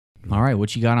All right,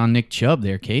 what you got on Nick Chubb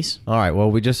there, Case? All right,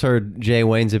 well, we just heard Jay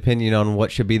Wayne's opinion on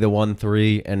what should be the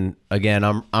 1-3, and again,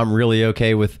 I'm really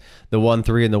okay with the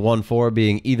 1-3 and the 1-4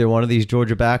 being either one of these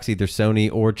Georgia backs, either Sony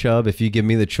or Chubb. If you give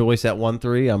me the choice at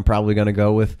 1-3, I'm probably going to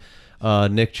go with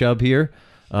Nick Chubb here.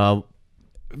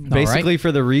 Basically,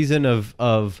 for the reason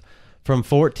of from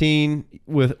 14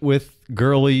 with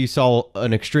Gurley, you saw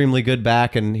an extremely good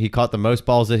back, and he caught the most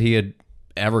balls that he had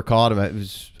ever caught.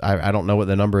 I don't know what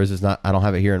the number is. It's not. I don't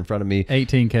have it here in front of me.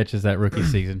 18 catches that rookie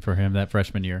season for him, that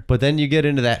freshman year. But then you get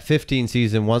into that 15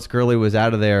 season once Gurley was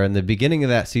out of there, and the beginning of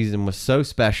that season was so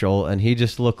special, and he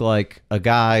just looked like a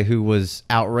guy who was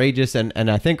outrageous. And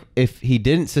I think if he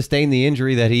didn't sustain the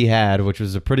injury that he had, which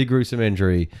was a pretty gruesome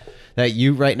injury, that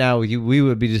we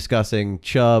would be discussing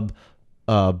Chubb,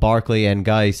 Barkley, and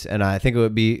Geis, and I think it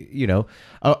would be,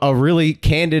 a really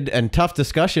candid and tough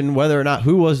discussion whether or not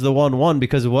who was the 1-1,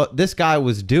 because what this guy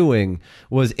was doing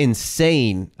was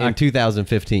insane in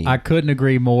 2015. I couldn't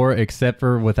agree more, except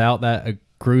for without that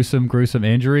gruesome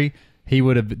injury,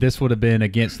 this would have been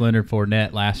against Leonard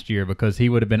Fournette last year, because he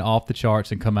would have been off the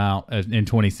charts and come out in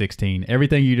 2016.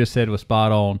 Everything you just said was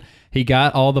spot on.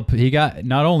 Not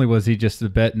only was he just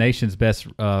the nation's best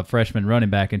freshman running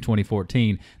back in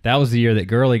 2014, that was the year that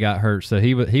Gurley got hurt, so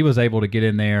he was able to get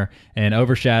in there and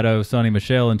overshadow Sonny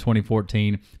Michel in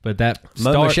 2014. But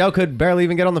Michel could barely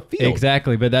even get on the field.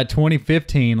 Exactly, but that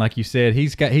 2015, like you said,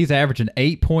 he's averaging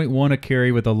 8.1 a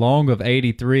carry with a long of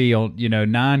 83 on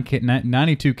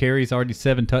 92 carries, already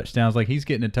 7 touchdowns. Like, he's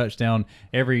getting a touchdown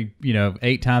every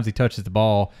 8 times he touches the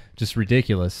ball. Just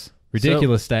ridiculous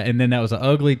stat. And then that was an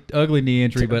ugly knee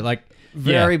injury, but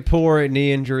very poor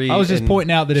knee injury. I was just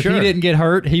pointing out that if he didn't get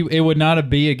hurt, it would not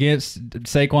be against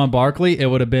Saquon Barkley. It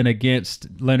would have been against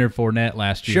Leonard Fournette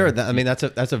last year. Sure,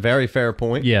 that's a very fair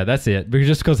point. Yeah, that's it.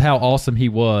 Because how awesome he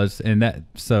was, and that.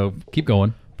 So keep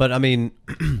going. But I mean,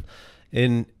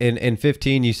 in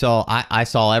 15, you saw I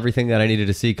saw everything that I needed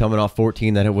to see coming off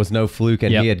 14. That it was no fluke,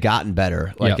 and he had gotten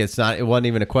better. It wasn't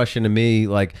even a question to me.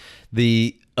 Like,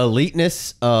 the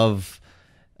eliteness of,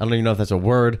 I don't even know if that's a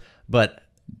word, but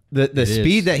the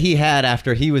speed that he had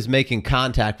after he was making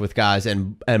contact with guys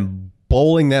and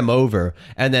bowling them over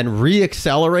and then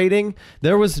re-accelerating,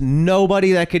 there was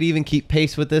nobody that could even keep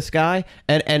pace with this guy.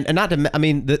 And not to, I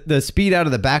mean, the speed out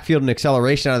of the backfield and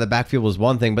acceleration out of the backfield was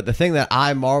one thing, but the thing that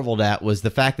I marveled at was the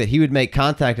fact that he would make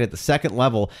contact at the second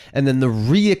level, and then the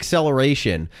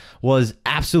re-acceleration was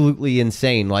absolutely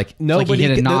insane. Like, nobody he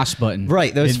hit a NOS button.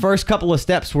 Right. Those first couple of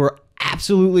steps were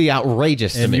absolutely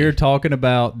outrageous to me. And you're talking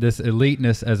about this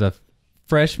eliteness as a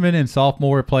freshman and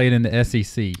sophomore playing in the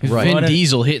SEC. Vin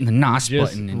Diesel hitting the NOS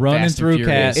button and running through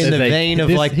cats in the vein of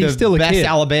the best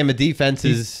Alabama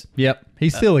defenses.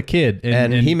 He's still a kid,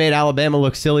 and he made Alabama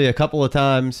look silly a couple of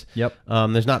times.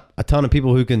 There's not a ton of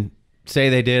people who can say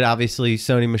they did. Obviously,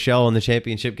 Sony Michel in the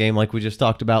championship game, like we just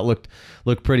talked about, looked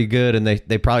pretty good, and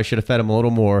they probably should have fed him a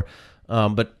little more.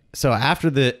 But so after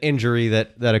the injury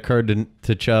that occurred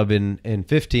to Chubb in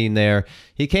 15 there,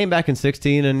 he came back in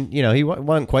 16, and he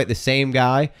wasn't quite the same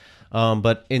guy.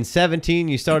 But in 17,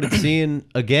 you started seeing,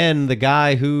 again, the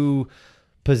guy who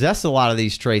possessed a lot of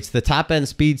these traits. The top-end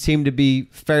speed seemed to be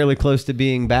fairly close to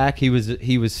being back. He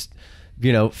was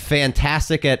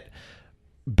fantastic at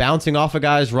bouncing off of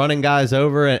guys, running guys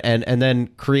over, and then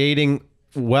creating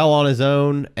well on his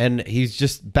own, and he's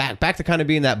just back to kind of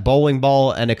being that bowling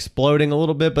ball and exploding a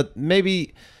little bit, but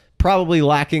probably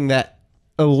lacking that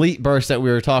elite burst that we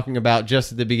were talking about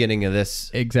just at the beginning of this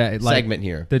segment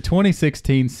here. The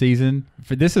 2016 season,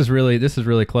 this is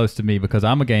really close to me, because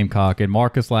I'm a Gamecock, and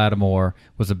Marcus Lattimore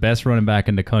was the best running back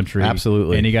in the country.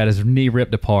 Absolutely. And he got his knee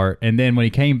ripped apart. And then when he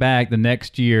came back the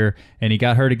next year and he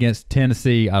got hurt against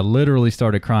Tennessee, I literally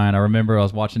started crying. I remember I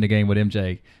was watching the game with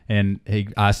MJ, and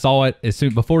I saw it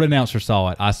before the announcer saw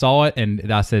it. I saw it,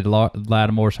 and I said,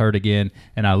 Lattimore's hurt again,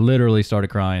 and I literally started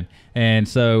crying. And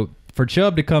so for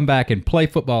Chubb to come back and play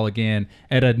football again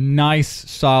at a nice,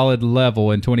 solid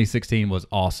level in 2016 was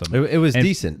awesome. It was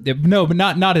decent. But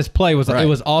not his play. It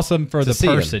was awesome for the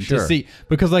person to see.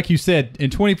 Because like you said, in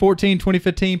 2014,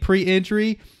 2015,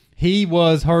 pre-injury, he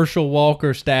was Herschel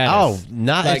Walker status. Oh,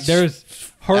 nice.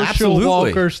 There's Herschel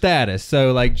Walker status.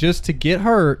 So just to get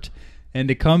hurt and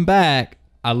to come back,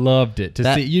 I loved it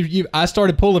to see. I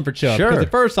started pulling for Chubb because at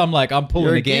first I'm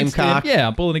pulling against him. Yeah,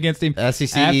 I'm pulling against him.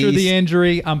 SEC after the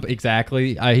injury.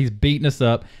 He's beating us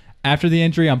up. after the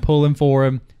injury, I'm pulling for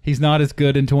him. He's not as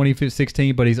good in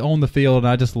 2016, but he's on the field, and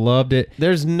I just loved it.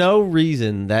 There's no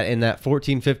reason that in that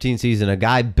 14-15 season, a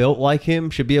guy built like him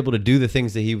should be able to do the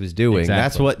things that he was doing. Exactly.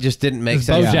 That's what just didn't make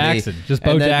sense. Bo Jackson. Just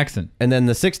Bo Jackson. And then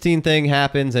the 16 thing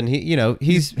happens, and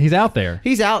he's out there.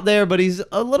 He's out there, but he's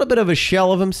a little bit of a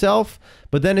shell of himself.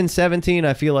 But then in 17,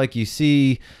 I feel like you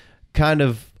see kind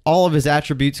of all of his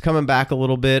attributes coming back a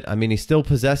little bit. I mean, he still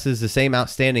possesses the same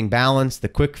outstanding balance, the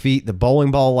quick feet, the bowling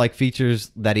ball-like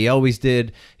features that he always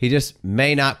did. He just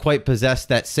may not quite possess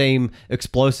that same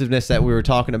explosiveness that we were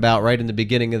talking about right in the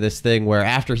beginning of this thing, where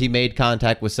after he made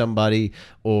contact with somebody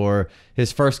or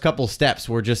his first couple steps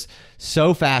were just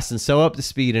so fast and so up to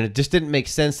speed, and it just didn't make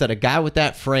sense that a guy with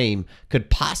that frame could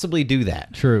possibly do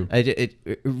that. True.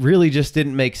 It really just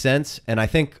didn't make sense, and I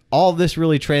think all of this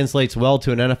really translates well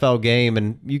to an NFL game,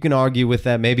 and you can argue with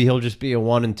that. Maybe he'll just be a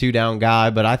 1 and 2 down guy,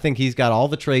 but I think he's got all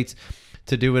the traits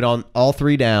to do it on all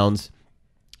 3 downs.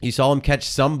 You saw him catch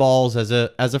some balls as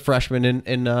a freshman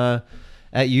at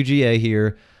UGA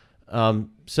here.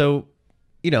 So,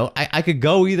 I could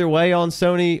go either way on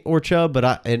Sony or Chubb,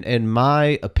 but in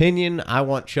my opinion, I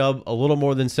want Chubb a little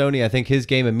more than Sony. I think his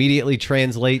game immediately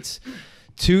translates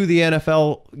to the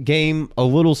NFL game a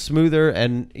little smoother,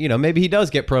 and maybe he does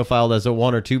get profiled as a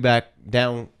 1 or 2 back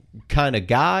down kind of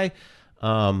guy.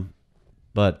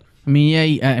 But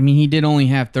he did only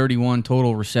have 31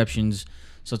 total receptions,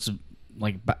 so it's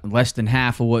like less than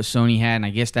half of what Sony had, and I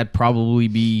guess that'd probably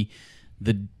be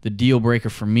the deal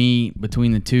breaker for me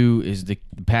between the two is the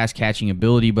pass catching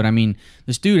ability. But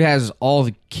this dude has all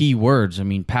the key words.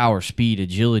 Power, speed,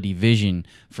 agility, vision.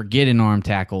 Forget an arm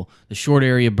tackle. The short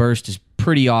area burst is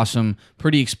pretty awesome,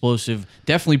 pretty explosive.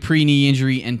 Definitely pre-knee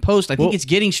injury and post. I think it's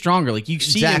getting stronger. Like you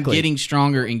see him getting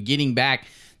stronger and getting back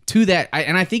to that.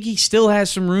 And I think he still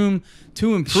has some room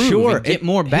to improve and get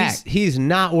more back. He's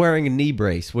not wearing a knee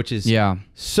brace, which is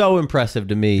so impressive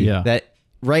to me. That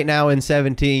right now in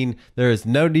 17, there is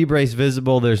no knee brace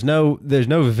visible. There's no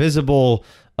visible,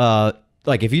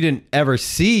 like if you didn't ever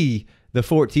see the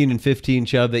 14 and 15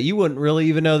 Chubb, that you wouldn't really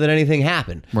even know that anything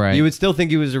happened. Right. You would still think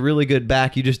he was a really good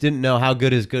back. You just didn't know how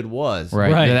good his good was.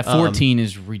 Right. That 14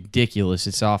 is ridiculous.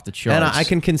 It's off the charts. And I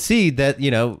can concede that,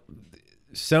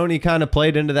 Sony kind of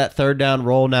played into that 3rd down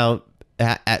role. Now,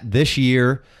 at this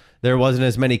year, there wasn't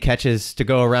as many catches to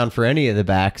go around for any of the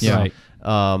backs. Yeah.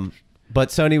 But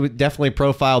Sony would definitely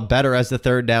profiled better as the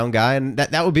 3rd down guy, and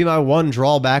that would be my one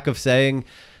drawback of saying,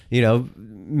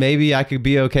 maybe I could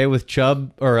be okay with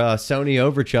Chubb or Sony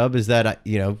over Chubb is that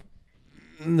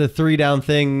the 3 down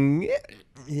thing.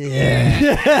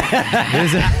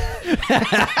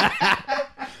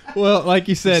 Well, like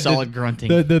you said, solid grunting.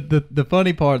 The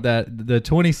funny part that the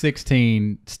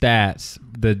 2016 stats,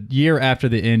 the year after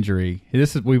the injury,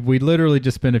 we literally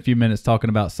just spent a few minutes talking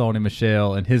about Sony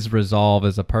Michel and his resolve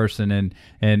as a person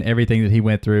and everything that he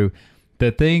went through.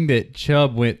 The thing that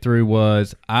Chubb went through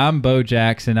was, I'm Bo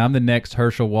Jackson, I'm the next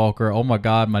Herschel Walker. Oh my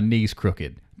God, my knee's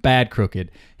crooked. Bad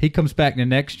crooked. He comes back the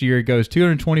next year, goes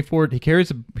 224. He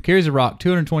carries a rock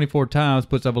 224 times,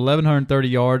 puts up 1,130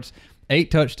 yards. 8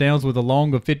 touchdowns with a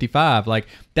long of 55. Like,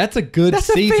 that's a good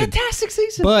season. That's a fantastic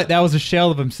season. But that was a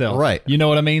shell of himself. Right. You know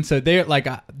what I mean? So they're like,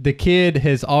 the kid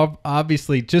has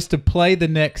obviously, just to play the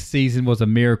next season was a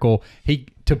miracle.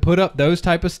 To put up those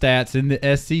type of stats in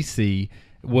the SEC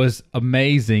was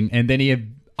amazing. And then he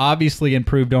had obviously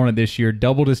improved on it this year,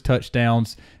 doubled his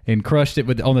touchdowns and crushed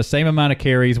it on the same amount of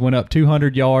carries, went up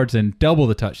 200 yards and double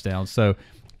the touchdowns. So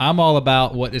I'm all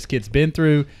about what this kid's been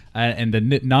through, and the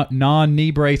non-knee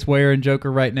brace wearing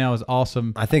Joker right now is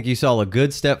awesome. I think you saw a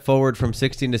good step forward from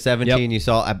 16 to 17. Yep. You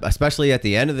saw, especially at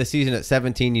the end of the season at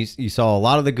 17, you saw a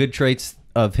lot of the good traits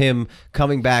of him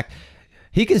coming back.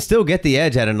 He can still get the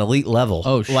edge at an elite level.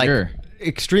 Oh, sure.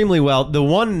 Extremely well. The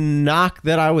one knock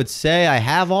that I would say I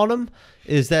have on him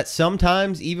is that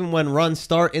sometimes, even when runs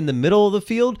start in the middle of the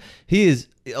field, he is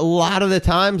a lot of the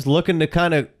times looking to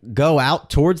kind of go out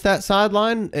towards that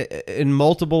sideline in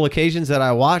multiple occasions that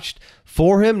I watched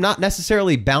for him, not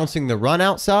necessarily bouncing the run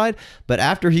outside, but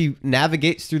after he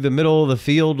navigates through the middle of the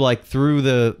field, like through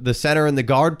the center and the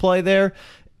guard play there,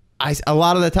 a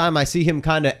lot of the time I see him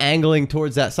kind of angling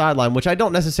towards that sideline, which I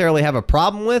don't necessarily have a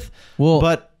problem with.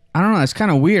 But I don't know. It's kind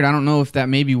of weird. I don't know if that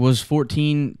maybe was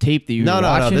 14 tape that you were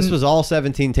watching. No. This was all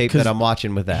 17 tape that I'm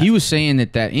watching with that. He was saying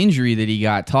that injury that he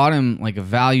got taught him like a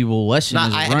valuable lesson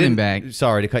as a running back.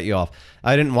 Sorry to cut you off.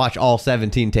 I didn't watch all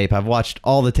 17 tape. I've watched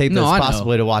all the tape that's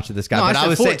possible to watch of this guy. No,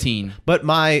 I said 14. But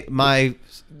my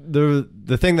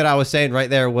the thing that I was saying right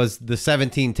there was the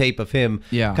 17 tape of him.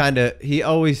 Yeah. He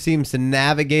always seems to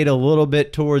navigate a little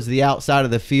bit towards the outside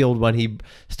of the field when he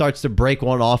starts to break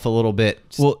one off a little bit.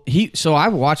 Well, so I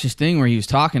watched this thing where he was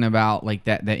talking about like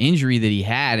that injury that he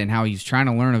had and how he was trying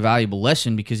to learn a valuable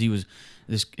lesson because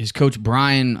his coach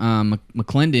Brian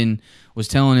McClendon was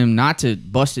telling him not to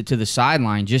bust it to the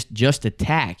sideline, just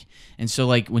attack. And so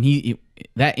like when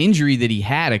that injury that he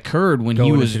had occurred when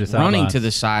he was running to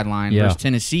the sideline versus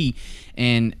Tennessee.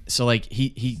 And so like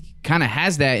he kind of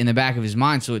has that in the back of his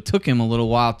mind. So it took him a little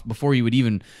while before he would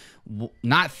even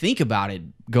not think about it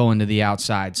going to the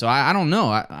outside. So I don't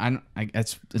know.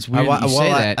 It's weird that you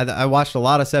say that. I watched a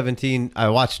lot of 17. I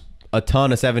watched a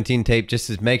ton of 17 tape just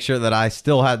to make sure that I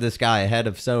still had this guy ahead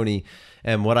of Sony.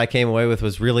 And what I came away with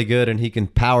was really good, and he can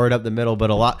power it up the middle.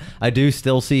 But I do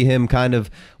still see him kind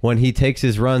of, when he takes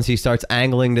his runs, he starts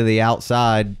angling to the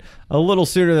outside a little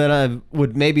sooner than I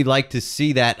would maybe like to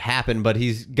see that happen. But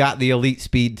he's got the elite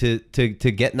speed to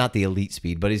get, not the elite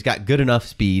speed, but he's got good enough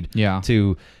speed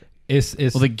to. Well,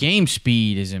 the game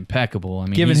speed is impeccable. I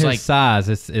mean, given he's his size,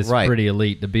 it's right. pretty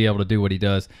elite to be able to do what he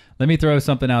does. Let me throw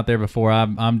something out there before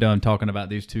I'm done talking about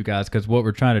these two guys, because what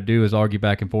we're trying to do is argue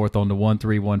back and forth on the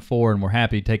 1-3, 1-4, and we're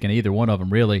happy taking either one of them,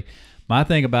 really. My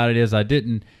thing about it is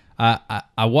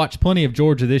I watched plenty of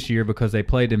Georgia this year because they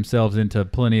played themselves into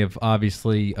plenty of,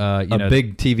 obviously,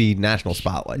 big TV national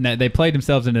spotlight. They played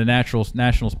themselves into national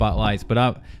spotlights,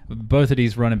 but both of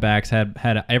these running backs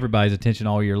had everybody's attention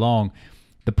all year long.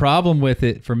 The problem with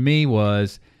it for me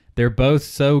was they're both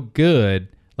so good,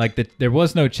 like there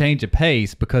was no change of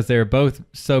pace because they're both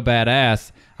so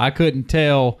badass. I couldn't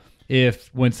tell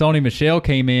if when Sony Michel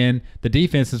came in, the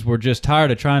defenses were just tired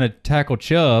of trying to tackle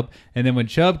Chubb, and then when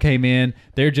Chubb came in,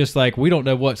 they're just like, we don't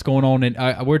know what's going on,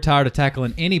 and we're tired of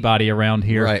tackling anybody around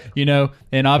here, right?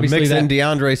 And obviously mix in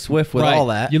DeAndre Swift with all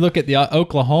that. You look at the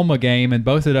Oklahoma game, and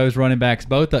both of those running backs,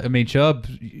 Chubb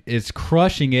is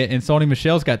crushing it, and Sony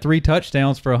Michel's got 3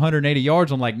 touchdowns for 180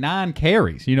 yards on like 9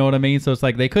 carries. You know what I mean? So it's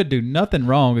like they could do nothing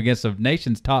wrong against a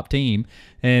nation's top team.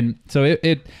 And so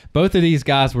both of these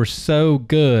guys were so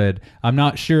good. I'm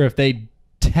not sure if they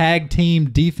tag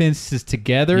team defenses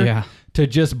together to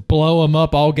just blow them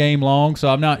up all game long. So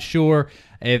I'm not sure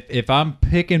if I'm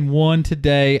picking one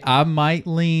today. I might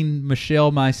lean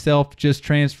Michel myself, just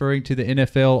transferring to the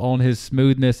NFL on his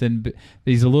smoothness, and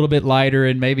he's a little bit lighter,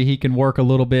 and maybe he can work a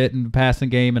little bit in the passing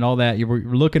game and all that. You're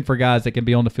looking for guys that can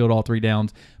be on the field all 3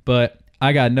 downs, but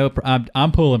I got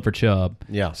I'm pulling for Chubb.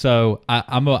 Yeah. So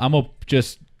I'm gonna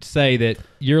just say that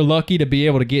you're lucky to be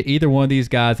able to get either one of these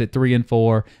guys at 3 and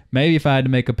 4. Maybe if I had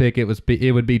to make a pick, it would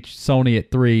be Sony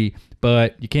at 3.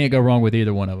 But you can't go wrong with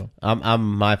either one of them.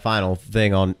 My final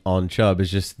thing on Chubb is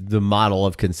just the model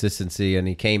of consistency, and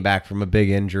he came back from a big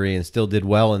injury and still did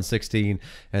well in 16,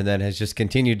 and then has just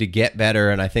continued to get better.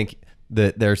 And I think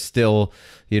that there's still,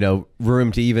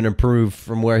 room to even improve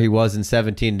from where he was in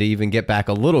 17 to even get back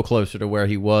a little closer to where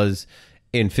he was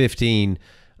in 15.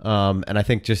 And I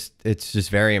think it's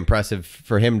just very impressive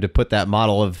for him to put that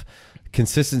model of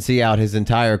consistency out his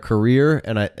entire career.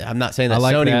 And I'm not saying that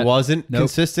Sony wasn't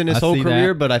consistent his whole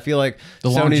career, but I feel like the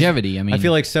longevity. I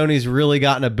feel like Sony's really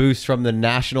gotten a boost from the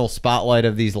national spotlight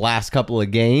of these last couple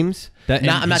of games. I'm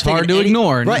not hard to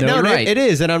ignore. Right? It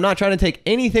is, and I'm not trying to take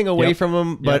anything away from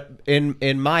him. But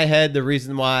in my head, the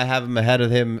reason why I have him ahead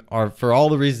of him are for all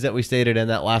the reasons that we stated in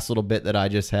that last little bit that I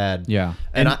just had. Yeah,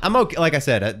 and I'm okay. Like I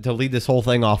said, to lead this whole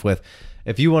thing off with,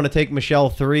 if you want to take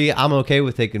Michel 3, I'm okay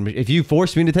with taking. If you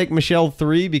force me to take Michel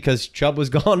 3 because Chubb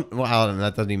was gone, well,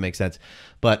 that doesn't even make sense.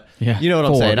 But you know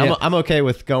what I'm saying. I'm okay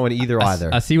with going either.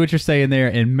 I see what you're saying there,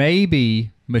 and maybe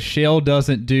Michel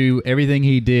doesn't do everything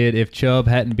he did if Chubb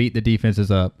hadn't beat the defenses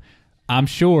up. I'm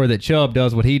sure that Chubb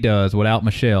does what he does without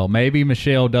Michel. Maybe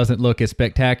Michel doesn't look as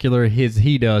spectacular as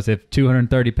he does if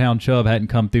 230-pound Chubb hadn't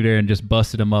come through there and just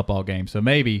busted him up all game. So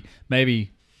maybe.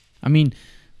 I mean,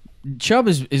 Chubb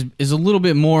is a little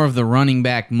bit more of the running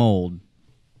back mold,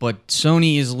 but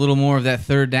Sony is a little more of that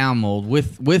third down mold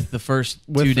with the first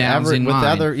 2 downs in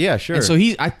mind. Sure. And so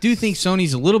I do think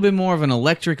Sony's a little bit more of an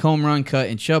electric home run cut,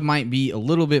 and Chubb might be a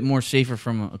little bit more safer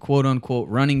from a quote unquote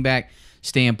running back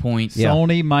standpoint.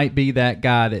 Sony might be that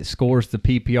guy that scores the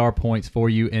PPR points for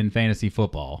you in fantasy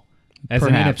football as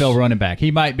an NFL running back.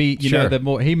 He might be,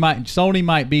 Sony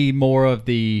might be more of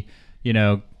the,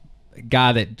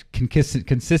 guy that can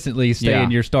consistently stay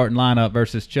in your starting lineup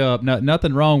versus Chubb.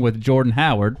 Nothing wrong with Jordan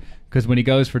Howard, because when he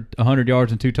goes for 100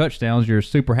 yards and 2 touchdowns, you're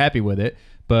super happy with it.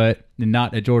 But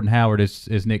not that Jordan Howard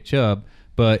is Nick Chubb.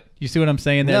 But you see what I'm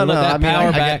saying there?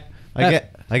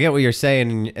 I get what you're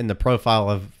saying in the profile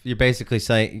of, you're basically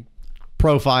saying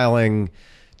profiling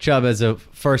Chubb as a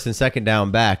first and second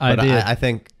down back, but I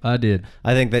think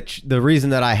that the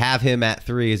reason that I have him at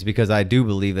 3 is because I do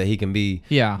believe that he can be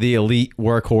the elite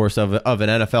workhorse of an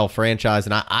NFL franchise,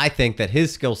 and I think that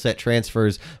his skill set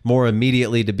transfers more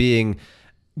immediately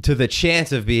to the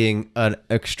chance of being an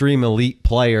extreme elite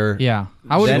player. Yeah,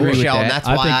 I would agree with that. And that's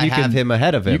why I have him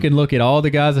ahead of him. You can look at all the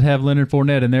guys that have Leonard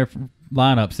Fournette in their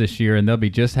lineups this year, and they'll be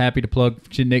just happy to plug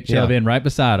Nick Chubb in right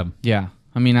beside him. Yeah,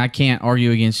 I mean, I can't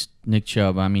argue against Nick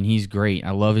Chubb. I mean, he's great.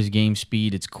 I love his game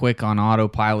speed. It's quick on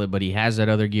autopilot, but he has that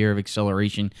other gear of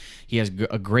acceleration. He has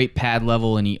a great pad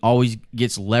level, and he always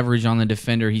gets leverage on the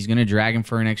defender. He's going to drag him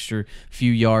for an extra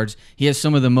few yards. He has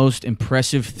some of the most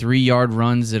impressive 3-yard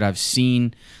runs that I've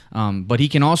seen, but he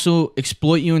can also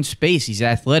exploit you in space. He's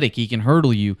athletic. He can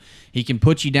hurdle you. He can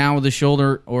put you down with a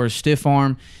shoulder or a stiff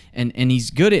arm, and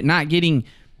he's good at not getting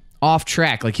off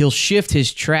track. Like, he'll shift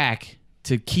his track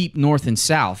to keep north and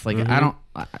south. Like,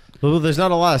 Well, there's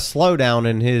not a lot of slowdown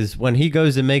in when he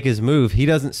goes to make his move. He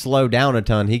doesn't slow down a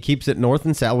ton. He keeps it north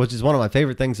and south, which is one of my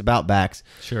favorite things about backs.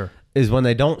 Sure. Is when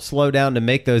they don't slow down to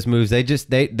make those moves.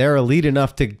 They're elite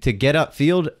enough to get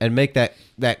upfield and make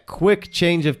that quick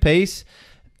change of pace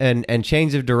and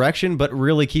change of direction, but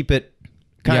really keep it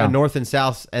kind of north and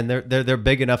south, and they're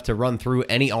big enough to run through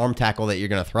any arm tackle that you're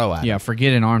going to throw at. Yeah,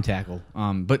 forget an arm tackle.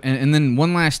 But then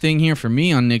one last thing here for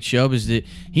me on Nick Chubb is that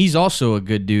he's also a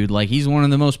good dude. Like, he's one of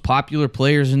the most popular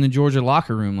players in the Georgia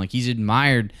locker room. Like, he's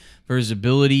admired for his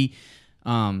ability,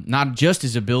 not just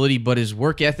his ability, but his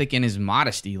work ethic and his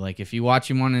modesty. Like, if you watch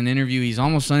him on an interview, he's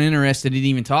almost uninterested in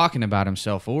even talking about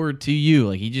himself or to you.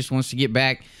 Like, he just wants to get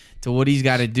back to what he's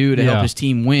got to do to help his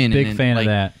team win. Big fan of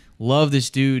that. Love this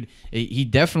dude. He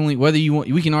definitely, whether you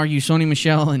want, we can argue Sony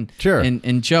Michel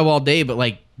and Chubb all day, but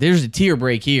like, there's a tier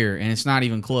break here, and it's not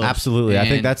even close. Absolutely, and I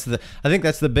think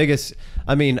that's the biggest.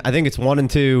 I mean, I think it's 1 and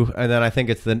 2, and then I think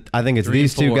it's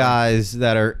these 2 guys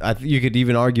that are. You could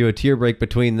even argue a tier break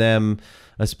between them,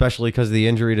 especially because of the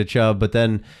injury to Chubb. But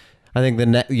then I think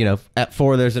at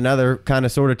 4 there's another kind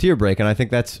of sort of tier break, and I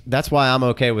think that's why I'm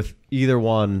okay with either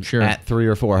one at 3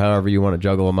 or 4, however you want to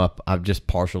juggle them up. I'm just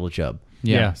partial to Chubb.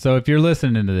 Yeah. So if you're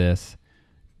listening to this,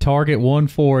 target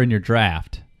 1-4 in your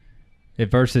draft.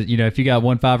 Versus, if you got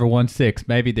 1-5 or 1-6,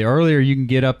 maybe the earlier you can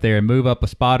get up there and move up a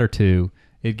spot or 2,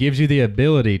 it gives you the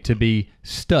ability to be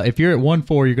stuck. If you're at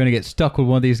 1-4, you're going to get stuck with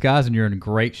one of these guys, and you're in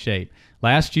great shape.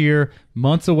 Last year,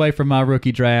 months away from my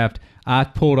rookie draft, I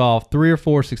pulled off 3 or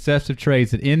 4 successive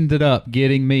trades that ended up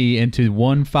getting me into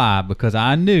 1-5 because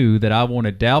I knew that I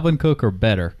wanted Dalvin Cook or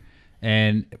better.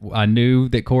 And I knew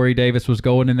that Corey Davis was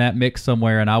going in that mix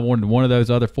somewhere, and I wanted one of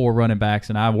those other 4 running backs,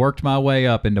 and I worked my way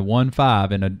up into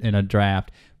 1-5 in a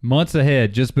draft months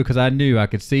ahead just because I knew I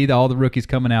could see all the rookies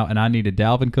coming out, and I needed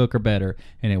Dalvin Cook or better,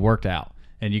 and it worked out.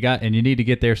 And you need to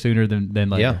get there sooner than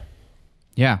later.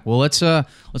 Yeah. Well, let's go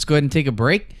ahead and take a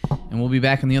break, and we'll be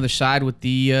back on the other side with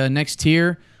the next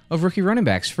tier of rookie running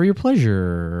backs for your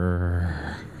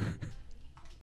pleasure.